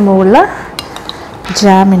ഇതിൻ്റെ മുകളിൽ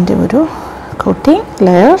ജാമിൻ്റെ ഒരു കോട്ടിംഗ്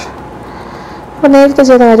ലെയർ. അപ്പോൾ നേരത്തെ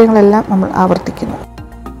ചെയ്ത കാര്യങ്ങളെല്ലാം നമ്മൾ ആവർത്തിക്കുന്നു.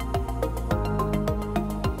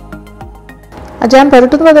 ആ ജാം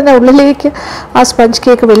പുരട്ടുമ്പോൾ തന്നെ ഉള്ളിലേക്ക് ആ sponge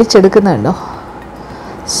cake വലിച്ചെടുക്കുന്നുണ്ടോ?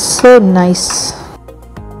 So nice.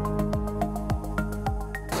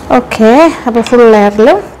 Okay, അപ്പോൾ ഫുൾ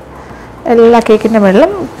ലെയറിലും എല്ലാ കേക്കിൻ്റെ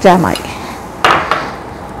മുകളിലും ജാമായി.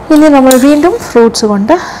 ഇനി നമ്മൾ വീണ്ടും ഫ്രൂട്ട്സ്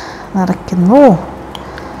കൊണ്ട് നിറയ്ക്കുന്നു.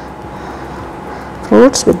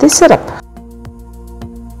 ഫ്രൂട്ട്സ് വിത്ത് syrup.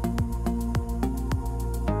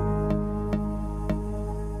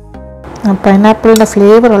 പൈനാപ്പിളിൻ്റെ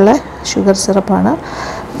ഫ്ലേവറുള്ള sugar സിറപ്പാണ്.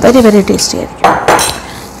 Very very tasty ആയിരിക്കും.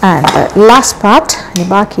 ആൻഡ് ലാസ്റ്റ് പാർട്ട്, ഇനി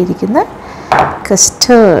ബാക്കിയിരിക്കുന്ന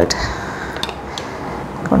കസ്റ്റേർഡ്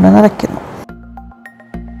കൊണ്ട് നിറയ്ക്കുന്നു.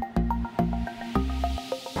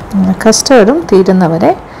 കസ്റ്റേർഡും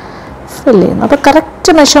തീരുന്നവരെ ഫിൽ ചെയ്യുന്നു. അപ്പോൾ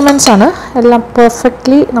കറക്റ്റ് മെഷർമെൻറ്റ്സ് ആണ്, എല്ലാം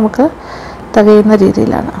പെർഫെക്റ്റ്ലി നമുക്ക് തികയുന്ന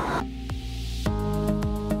രീതിയിലാണ്.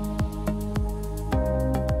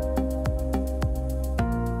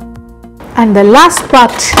 ആൻഡ് ദ ലാസ്റ്റ്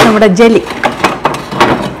പാർട്ട്, നമ്മുടെ jelly.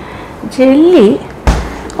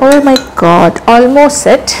 Oh my God,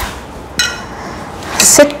 almost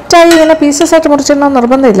സെറ്റായി. ഇങ്ങനെ പീസസ് ആയിട്ട് മുറിച്ചിടണമെന്ന്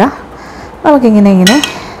നിർബന്ധമില്ല. നമുക്കിങ്ങനെ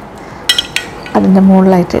അതിൻ്റെ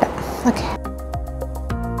മുകളിലായിട്ട് ഇടാം. ഓക്കെ,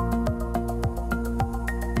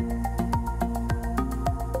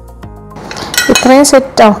 ഇത്രയും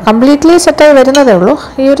സെറ്റാവും. കംപ്ലീറ്റ്ലി സെറ്റായി വരുന്നതേ ഉള്ളൂ.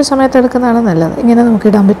 ഈ ഒരു സമയത്ത് എടുക്കുന്നതാണ് നല്ലത്. ഇങ്ങനെ നമുക്ക്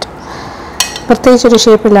ഇടാൻ പറ്റും. പ്രത്യേകിച്ചൊരു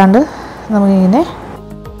ഷേപ്പില്ലാണ്ട് നമുക്കിങ്ങനെ,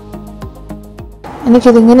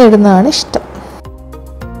 എനിക്കിതിങ്ങനെ ഇടുന്നതാണ് ഇഷ്ടം.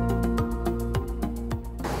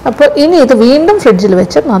 അപ്പോൾ ഇനി ഇത് വീണ്ടും ഫ്രിഡ്ജിൽ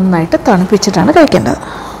വെച്ച് നന്നായിട്ട് തണുപ്പിച്ചിട്ടാണ് കഴിക്കേണ്ടത്.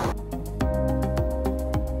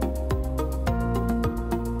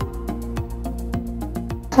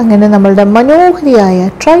 അങ്ങനെ നമ്മളുടെ മനോഹരിയായ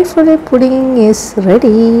ട്രൈഫിൾ പുഡിംഗ് ഈസ്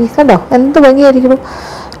റെഡി. കണ്ടോ എന്ത് ഭംഗിയായിരിക്കണം.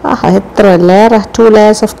 ആഹാ, എത്ര layer, 2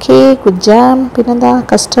 layers of cake with jam, പിന്നെന്താ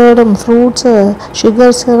കസ്റ്റേർഡും fruits,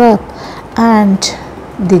 sugar syrup and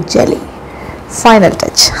the jelly. Final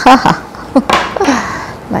touch. ഹാ,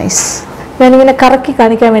 നൈസ്. ഞാനിങ്ങനെ കറക്കി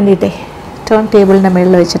കാണിക്കാൻ വേണ്ടിയിട്ടേ ടേൺ ടേബിളിൻ്റെ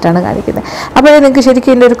മുകളിൽ വെച്ചിട്ടാണ് കാണിക്കുന്നത്. അപ്പോഴേ നിങ്ങൾക്ക്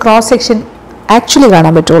ശരിക്കും ഇതിൻ്റെ ഒരു ക്രോസ് സെക്ഷൻ ആക്ച്വലി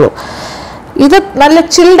കാണാൻ പറ്റുള്ളൂ. ഇത് നല്ല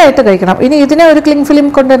ചിൽഡായിട്ട് കഴിക്കണം. ഇനി ഇതിനെ ഒരു ക്ലിംഗ് ഫിലിം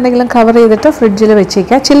കൊണ്ട് എന്തെങ്കിലും കവർ ചെയ്തിട്ട് ഫ്രിഡ്ജിൽ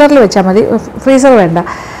വെച്ചേക്കുക. ചില്ലറിൽ വെച്ചാൽ മതി, ഫ്രീസർ വേണ്ട.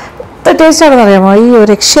 ടേസ്റ്റാണെന്ന് അറിയാമോ? ഈ ഒരു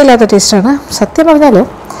രക്ഷയില്ലാത്ത ടേസ്റ്റാണ് സത്യം പറഞ്ഞാൽ.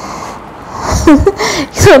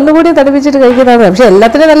 ഇതൊന്നുകൂടി തണുപ്പിച്ചിട്ട് കഴിക്കുന്നതാണ്. പക്ഷേ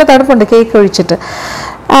എല്ലാത്തിനും നല്ല തണുപ്പുണ്ട് കേക്ക് ഒഴിച്ചിട്ട്.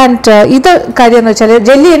 ആൻഡ് ഇത് കാര്യമെന്ന് വെച്ചാൽ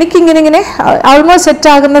ജെല്ലി എനിക്കിങ്ങനെ ഓൾമോസ്റ്റ്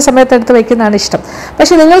സെറ്റാകുന്ന സമയത്ത് എടുത്ത് വയ്ക്കുന്നതാണ് ഇഷ്ടം.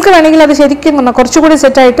 പക്ഷേ നിങ്ങൾക്ക് വേണമെങ്കിൽ അത് ശരിക്കും കുറച്ചുകൂടി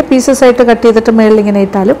സെറ്റായിട്ട് പീസസ് ആയിട്ട് കട്ട് ചെയ്തിട്ട് മുകളിൽ ഇങ്ങനെ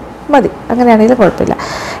ഇട്ടാലും മതി. അങ്ങനെയാണെങ്കിലും കുഴപ്പമില്ല,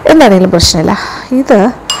 എന്താണെങ്കിലും പ്രശ്നമില്ല. ഇത്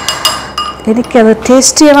എനിക്കത്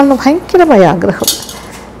ടേസ്റ്റ് ചെയ്യണമെന്ന് ഭയങ്കരമായ ആഗ്രഹം.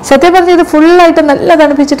 സത്യം പറഞ്ഞാൽ ഇത് ഫുള്ളായിട്ട് നല്ല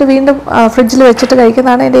തണുപ്പിച്ചിട്ട് വീണ്ടും ഫ്രിഡ്ജിൽ വെച്ചിട്ട്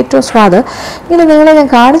കഴിക്കുന്നതാണ് എൻ്റെ ഏറ്റവും സ്വാദ്. ഇങ്ങനെ നിങ്ങളെ ഞാൻ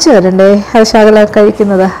കാണിച്ചു തരണ്ടേ അത് ശകലം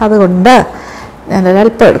കഴിക്കുന്നത്. അതുകൊണ്ട്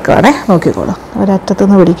ഞാനൊരല്പം എടുക്കുകയാണേ, നോക്കിക്കോളൂ.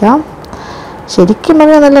 ഒരറ്റത്തുനിന്ന് പിടിക്കാം. ശരിക്കും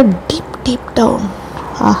പറഞ്ഞാൽ നല്ല ഡീപ്പ് ഡൗൺ.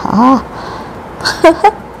 ആഹാ,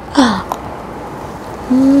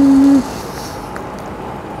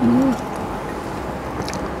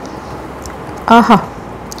 ആഹാ,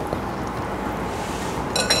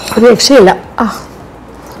 ഒരു രക്ഷയില്ല.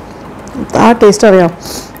 ആ ടേസ്റ്റ് അറിയാം.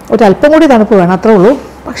 ഒരല്പം കൂടി തണുപ്പ് വേണം, അത്രേ ഉള്ളൂ.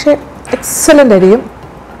 പക്ഷേ എക്സലൻ്റ് ആയിരിക്കും.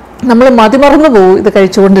 നമ്മൾ മതിമറന്നു പോകും ഇത്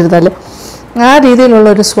കഴിച്ചുകൊണ്ടിരുന്നാൽ. ആ രീതിയിലുള്ള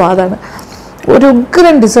ഒരു സ്വാദാണ്. ഒരു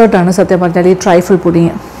ഉഗ്രൻ ഡിസേർട്ടാണ് സത്യം പറഞ്ഞാൽ ഈ ട്രൈഫിൾ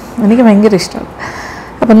പുഡിങ്. എനിക്ക് ഭയങ്കര ഇഷ്ടമാണ്.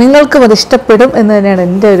 അപ്പം നിങ്ങൾക്കും അത് ഇഷ്ടപ്പെടും എന്ന് തന്നെയാണ്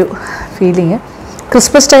എൻ്റെ ഒരു ഫീലിങ്.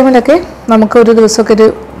 ക്രിസ്മസ് ടൈമിലൊക്കെ നമുക്കൊരു ദിവസമൊക്കെ ഒരു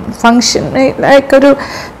ഫങ്ഷൻ, ഒരു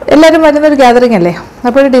എല്ലാവരും വരുന്നൊരു ഗ്യാതറിങ് അല്ലേ.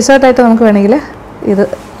 അപ്പോൾ ഒരു ഡിസേർട്ടായിട്ട് നമുക്ക് വേണമെങ്കിൽ ഇത്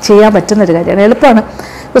ചെയ്യാൻ പറ്റുന്നൊരു കാര്യമാണ്. എളുപ്പമാണ്.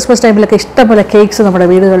 ക്രിസ്മസ് ടൈമിലൊക്കെ ഇഷ്ടംപോലെ കേക്ക്സ് നമ്മുടെ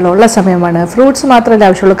വീടുകളിലുള്ള സമയമാണ്. ഫ്രൂട്ട്സ് മാത്രമല്ല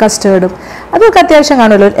ആവശ്യമുള്ളൂ, കസ്റ്റേർഡും അതൊക്കെ അത്യാവശ്യം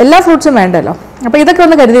കാണുമല്ലോ. എല്ലാ ഫ്രൂട്ട്സും വേണ്ടല്ലോ. അപ്പോൾ ഇതൊക്കെ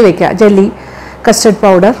ഒന്ന് കരുതി വയ്ക്കുക. Jelly, custard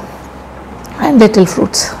powder and little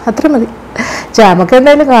fruits, അത്ര മതി. ജാമൊക്കെ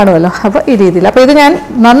എന്തായാലും കാണുമല്ലോ. അപ്പോൾ ഈ രീതിയിൽ. അപ്പോൾ ഇത് ഞാൻ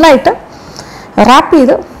നന്നായിട്ട് റാപ്പ്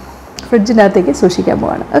ചെയ്ത് ഫ്രിഡ്ജിൻ്റെ അകത്തേക്ക് സൂക്ഷിക്കാൻ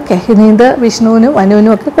പോവാണ്. ഓക്കെ, ഇനി ഇത് വിഷ്ണുവിനും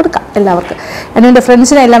അനുവിനും ഒക്കെ കൊടുക്കാം എല്ലാവർക്കും. അനുവിൻ്റെ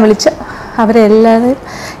ഫ്രണ്ട്സിനെ എല്ലാം വിളിച്ച് അവരെ എല്ലാവരെയും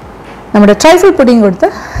നമ്മുടെ ട്രൈഫിൾ പുഡിങ് കൊടുത്ത്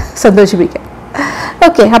സന്തോഷിപ്പിക്കാം.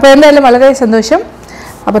 ഓക്കെ, അപ്പോൾ എന്തായാലും വളരെ സന്തോഷം.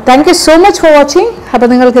 അപ്പോൾ thank you so much for watching. അപ്പോൾ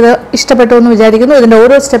നിങ്ങൾക്കിത് ഇഷ്ടപ്പെട്ടു എന്ന് വിചാരിക്കുന്നു. ഇതിൻ്റെ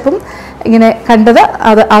ഓരോ സ്റ്റെപ്പും ഇങ്ങനെ കണ്ടത്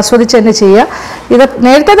അത് ആസ്വദിച്ച് തന്നെ ചെയ്യുക. ഇത്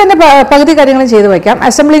നേരത്തെ തന്നെ പകുതി കാര്യങ്ങളും ചെയ്ത് വയ്ക്കാം.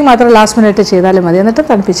 അസംബ്ലിങ് മാത്രം ലാസ്റ്റ് മിനിറ്റ് ചെയ്താലും മതി, എന്നിട്ട്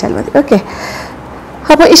തണുപ്പിച്ചാൽ മതി. ഓക്കെ,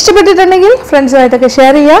 അപ്പോൾ ഇഷ്ടപ്പെട്ടിട്ടുണ്ടെങ്കിൽ ഫ്രണ്ട്സുമായിട്ടൊക്കെ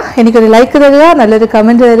ഷെയർ ചെയ്യുക, എനിക്കൊരു ലൈക്ക് തരിക, നല്ലൊരു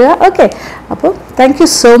കമൻറ്റ് തരിക. ഓക്കെ, അപ്പോൾ thank you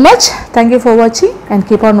so much. Thank you for watching and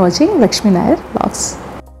keep on watching Lakshmi Nair vlogs.